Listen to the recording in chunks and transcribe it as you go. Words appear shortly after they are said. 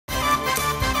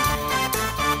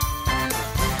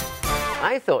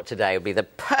I thought today would be the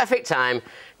perfect time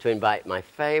to invite my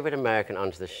favourite American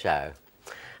onto the show.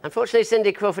 Unfortunately,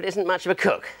 Cindy Crawford isn't much of a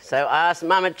cook, so I asked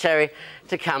Mama Cherri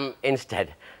to come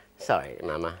instead. Sorry,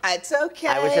 Mama. It's okay.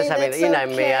 I was just having, you know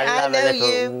me, I love a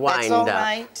little wind up.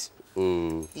 That's all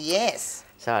right. Yes.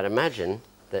 So I'd imagine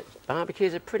that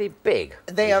barbecues are pretty big.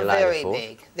 They are very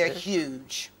big. They're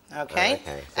huge. Okay?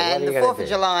 Okay. So and the 4th of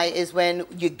July is when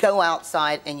you go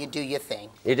outside and you do your thing.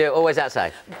 You do it always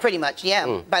outside? Pretty much,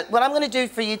 yeah. But what I'm going to do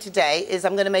for you today is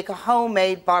I'm going to make a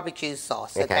homemade barbecue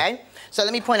sauce, okay? So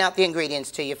let me point out the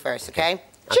ingredients to you first, okay?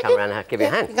 I'll come around and give you a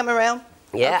hand. You come around?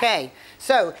 Yeah. Okay.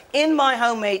 So in my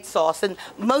homemade sauce, and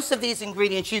most of these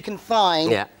ingredients you can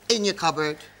find in your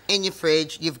cupboard, in your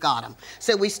fridge, you've got them.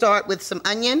 So we start with some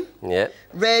onion,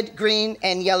 red, green,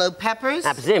 and yellow peppers.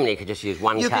 Now, presumably you could just use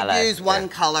one colour. You could use one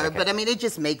colour, but I mean, it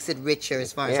just makes it richer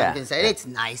as far as I'm concerned. It's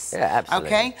nice. Yeah, absolutely.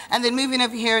 Okay, and then moving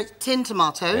over here, tin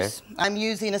tomatoes. I'm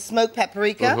using a smoked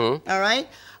paprika, all right?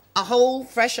 A whole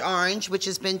fresh orange, which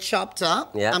has been chopped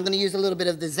up. I'm going to use a little bit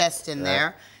of the zest in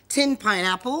there. Tin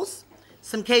pineapples,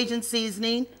 some Cajun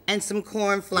seasoning, and some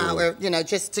corn flour, you know,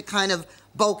 just to kind of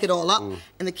bulk it all up.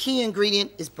 And the key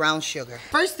ingredient is brown sugar.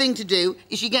 First thing to do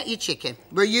is you get your chicken.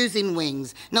 We're using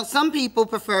wings. Now, some people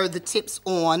prefer the tips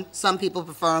on, some people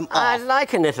prefer them off. I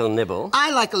like a little nibble.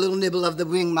 I like a little nibble of the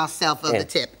wing myself, of the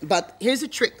tip. But here's a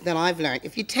trick that I've learned.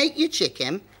 If you take your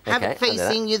chicken, have it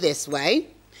facing you this way,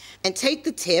 and take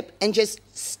the tip and just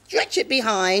stretch it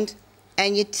behind,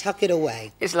 and you tuck it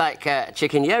away. It's like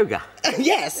chicken yoga.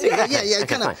 Yes, yeah,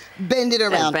 kind of bend it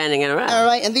around. Bending it around. All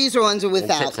right, and these are ones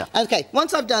without. Okay,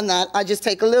 once I've done that, I just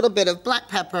take a little bit of black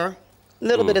pepper, a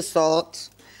little bit of salt,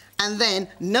 and then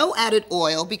no added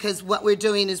oil, because what we're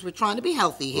doing is we're trying to be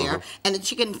healthy here, and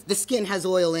the skin has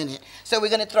oil in it. So we're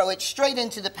going to throw it straight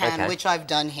into the pan, which I've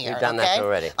done here. You've done that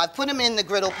already. I've put them in the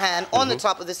griddle pan on the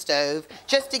top of the stove,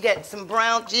 just to get some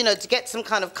brown, you know, to get some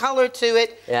kind of color to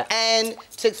it, and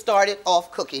to start it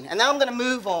off cooking. And now I'm going to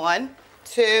move on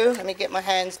to, let me get my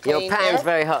hands clean. Your pan's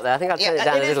very hot there. I think I'll turn it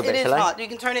down a little bit, shall I? It is hot. You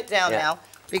can turn it down now,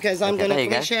 because I'm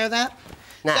going to share that.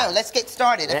 Now, so let's get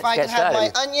started. If I can have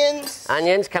my onions.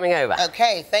 Onions coming over.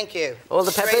 Okay, thank you. All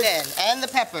the peppers? Straight in. And the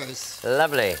peppers.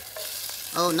 Lovely.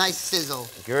 Oh, nice sizzle.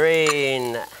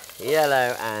 Green,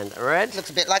 yellow, and red.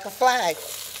 Looks a bit like a flag.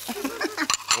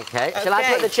 Okay. Shall I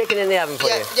put the chicken in the oven for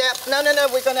you? Yeah. No.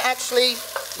 We're going to actually...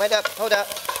 Wait up. Hold up.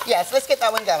 Yes, let's get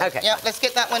that one going. Okay. Yeah, let's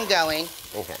get that one going.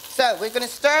 Okay. So we're going to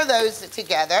stir those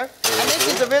together. And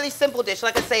this is a really simple dish.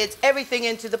 Like I say, it's everything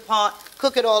into the pot.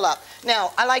 Cook it all up.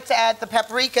 Now, I like to add the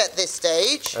paprika at this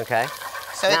stage. Okay.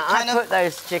 So now, I put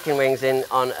those chicken wings in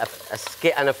on a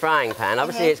skit and a frying pan.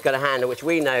 Obviously, it's got a handle, which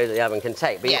we know that the oven can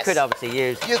take, but you could obviously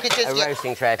use a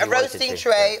roasting tray if you wanted to. A roasting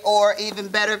tray, or even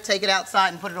better, take it outside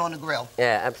and put it on a grill.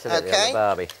 Yeah, absolutely, on the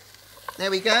barbie.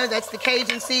 There we go. That's the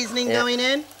Cajun seasoning going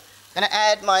in. Gonna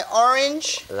add my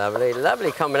orange. Lovely,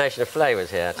 lovely combination of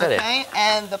flavours here, I tell you. Okay,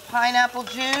 and the pineapple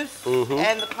juice,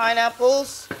 and the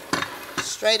pineapples.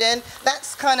 Straight in.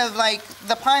 That's kind of like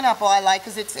the pineapple I like,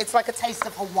 because it's like a taste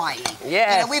of Hawaii.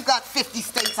 Yeah. You know, we've got 50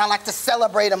 states. I like to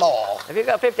celebrate them all. Have you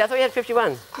got 50? I thought you had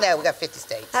 51. No, we got 50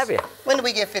 states. Have you? When did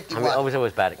we get 51? I was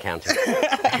always bad at counting.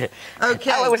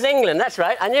 Okay. Oh, it was England. That's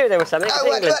right. I knew there was something. Oh,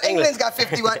 well, England's got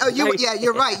 51. Oh, yeah,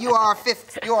 you're right. You are our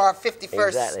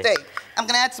 51st state. I'm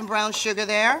gonna add some brown sugar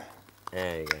there.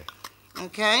 There you go.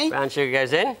 Okay. Brown sugar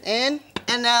goes in.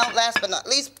 And now, last but not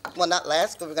least, well, not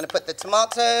last, but we're going to put the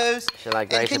tomatoes. Shall I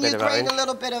grate a bit of orange? And can you grate a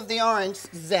little bit of the orange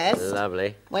zest?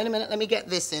 Lovely. Wait a minute, let me get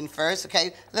this in first. Okay,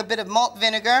 a little bit of malt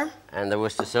vinegar. And the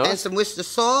Worcester sauce. And some Worcester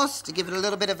sauce to give it a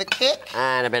little bit of a kick.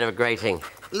 And a bit of a grating.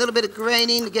 A little bit of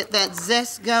grating to get that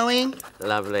zest going.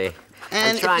 Lovely.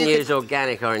 And try and use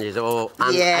organic oranges or...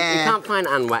 You can't find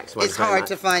unwaxed ones. It's hard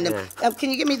to find them. Can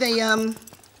you give me the...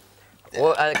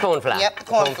 corn flour. Yep,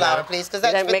 corn flour, please, because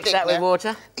that's you don't mix that with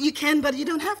water? You can, but you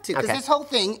don't have to, because this whole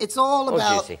thing, it's all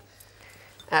about... Juicy.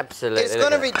 Absolutely. It's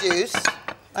going to reduce,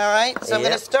 all right? So I'm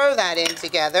going to stir that in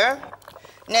together.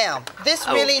 Now, this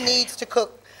really needs to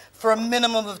cook for a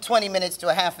minimum of 20 minutes to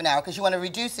a half an hour, because you want to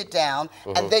reduce it down,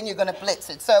 and then you're going to blitz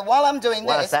it. So while I'm doing this...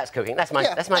 Whilst that's cooking, that's my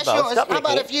bowl. Yours. How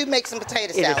about if you make some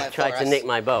potato salad for us? You just tried to nick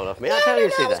my bowl off me. No, I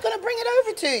was going to bring it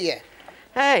over to you.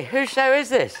 Hey, whose show is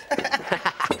this?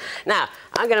 Now,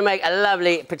 I'm going to make a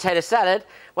lovely potato salad.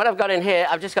 What I've got in here,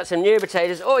 I've just got some new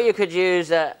potatoes, or you could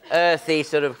use earthy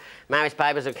sort of Maris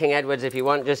Pipers or King Edwards if you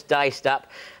want, just diced up.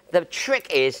 The trick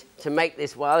is to make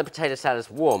this while the potato salad's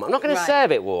warm. I'm not going to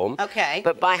serve it warm,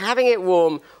 but by having it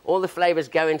warm, all the flavours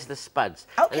go into the spuds.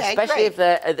 And especially if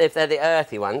they're the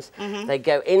earthy ones, they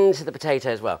go into the potato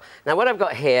as well. Now, what I've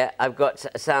got here, I've got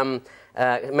some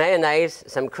mayonnaise,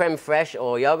 some creme fraiche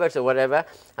or yogurt or whatever.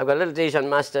 I've got a little Dijon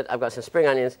mustard. I've got some spring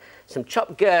onions, some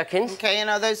chopped gherkins. Okay, and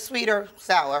are those sweet or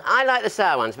sour? I like the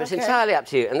sour ones, but it's entirely up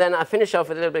to you. And then I finish off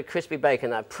with a little bit of crispy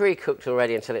bacon that I've pre-cooked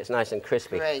already until it's nice and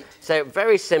crispy. Great. So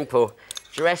very simple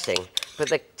dressing. But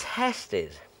the test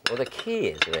is, or the key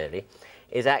is really,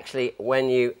 is actually when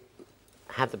you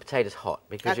have the potatoes hot,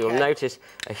 because you'll notice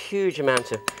a huge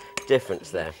amount of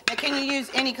difference there. Now, can you use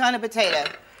any kind of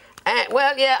potato?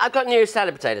 Well, yeah, I've got new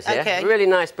salad potatoes here. Okay. Really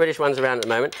nice British ones around at the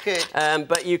moment. Good.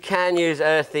 But you can use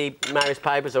earthy Maris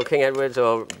Pipers or King Edwards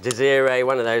or Desiree,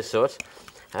 one of those sorts.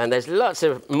 And there's lots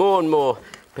of more and more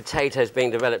potatoes being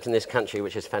developed in this country,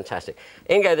 which is fantastic.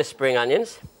 In go the spring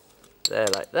onions. There,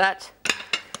 like that.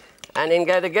 And in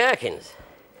go the gherkins.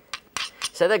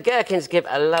 So the gherkins give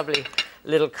a lovely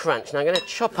little crunch. Now I'm going to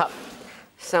chop up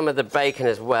some of the bacon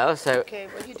as well. So okay,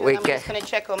 what are you doing? I'm just going to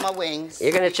check on my wings.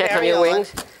 You're going to check on your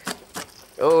wings?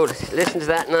 Oh, listen to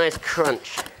that nice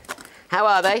crunch. How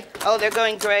are they? Oh, they're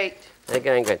going great. They're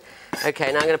going good.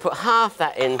 Okay, now I'm going to put half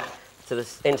that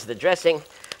into the dressing,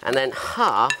 and then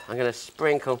half I'm going to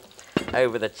sprinkle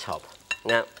over the top.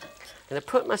 Now, I'm going to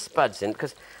put my spuds in,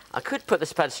 because I could put the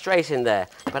spuds straight in there,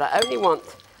 but I only want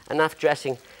enough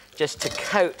dressing just to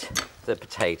coat the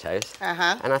potatoes.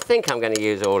 And I think I'm going to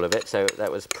use all of it, so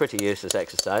that was pretty useless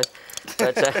exercise.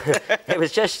 But it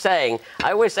was just saying,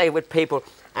 I always say with people,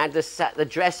 add the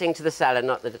dressing to the salad,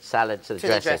 not the salad to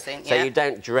the dressing. So you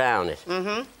don't drown it.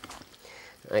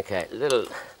 Okay, a little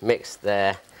mix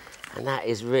there. And that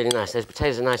is really nice. Those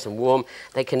potatoes are nice and warm.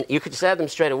 You could serve them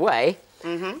straight away,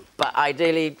 but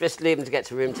ideally just leave them to get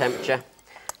to room temperature.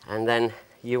 And then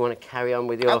you want to carry on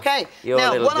with your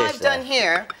now little what dish I've done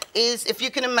here is, if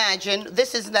you can imagine,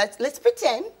 let's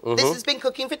pretend this has been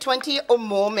cooking for 20 or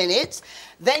more minutes.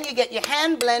 Then you get your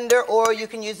hand blender, or you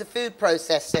can use a food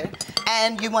processor,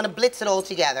 and you want to blitz it all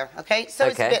together, okay? So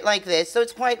it's a bit like this, so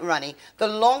it's quite runny. The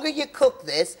longer you cook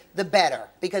this, the better,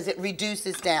 because it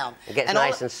reduces down. It gets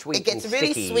nice and sweet. It gets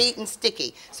really sweet and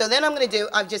sticky. So then I'm going to do,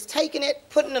 I've just taken it,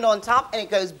 putting it on top, and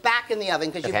it goes back in the oven,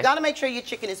 because you've got to make sure your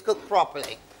chicken is cooked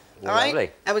properly. All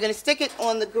right, and we're going to stick it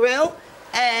on the grill,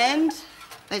 and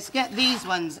let's get these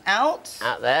ones out.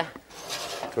 Out there.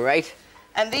 Great.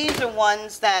 And these are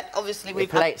ones that obviously the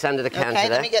plate's under the counter there. Okay,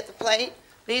 let me get the plate.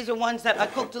 These are ones that I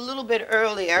cooked a little bit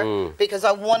earlier because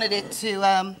I wanted it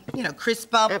to, you know,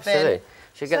 crisp up. Absolutely.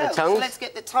 Should we get the tongues? So let's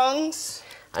get the tongues.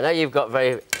 I know you've got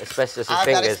very asbestos fingers. I've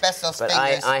got asbestos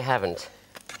fingers. I haven't.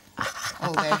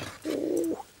 Oh, there.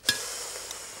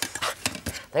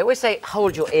 They always say,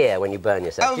 hold your ear when you burn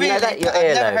yourself. Oh, Do you really? know that? Your I've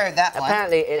earlobe. never heard that one.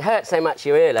 Apparently, it hurts so much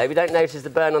your earlobe, you don't notice the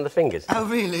burn on the fingers. Oh,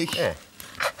 really? Yeah.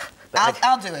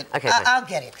 I'll do it. Okay, I'll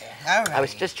get it there. All right. I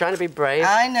was just trying to be brave.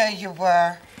 I know you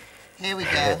were. Here we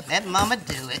go. Let Mama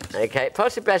do it. Okay,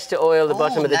 possibly best to oil the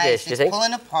bottom of the dish, do you think? It's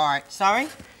pulling apart. Sorry?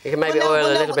 You can maybe oil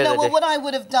a little bit of the dish. What I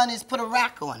would have done is put a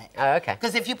rack on it. Oh, okay.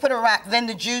 Because if you put a rack, then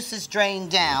the juices drain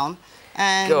down.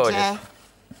 And gorgeous.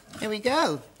 Here we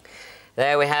go.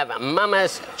 There we have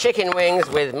Mama's chicken wings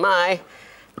with my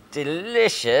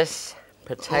delicious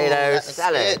potato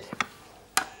salad. Good.